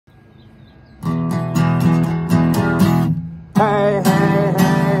Hey, hey,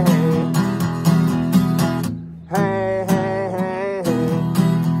 hey, hey, hey, hey, hey.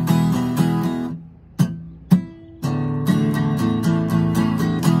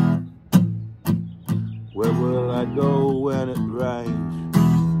 Where will I go when it rains?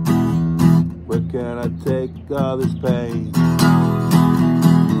 Where can I take all this pain?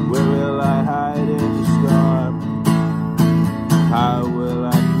 Where will I hide in the storm? How will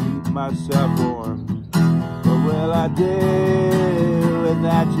I keep myself warm? What will I do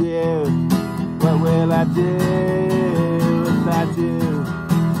without you? What will I do without you?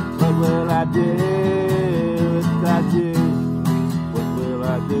 What will I do without you? What will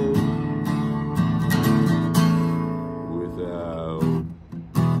I do without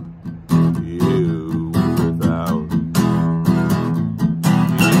you? Without you?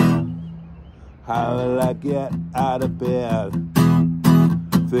 How will I get out of bed?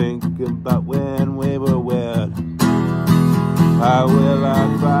 Thinking about when we were wed. How will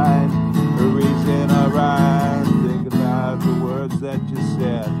I find a reason or rhyme? Think about the words that you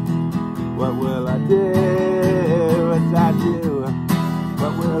said. What will I do without you?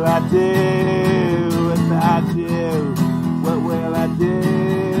 What will I do without you? What will I do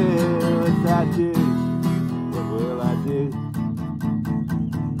without you? What will I do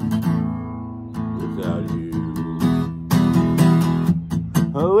without you?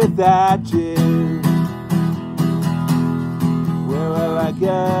 Oh, without you, where will I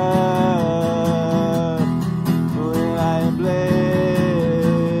go when I am blue?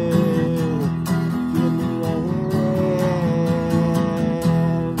 Give me a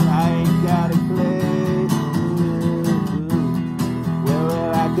hand, I ain't got a clue. Where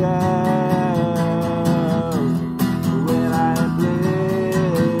will I go when I am blue?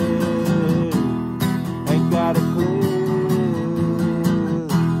 Ain't got a clue.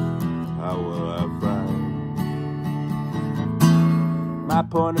 My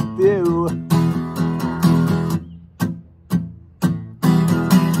point of view.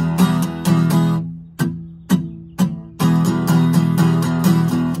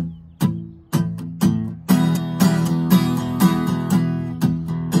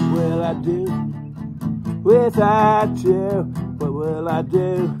 What will I do without you? What will I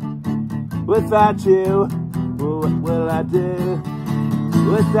do without you? What will I do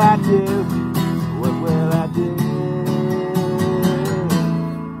without you? What will I do?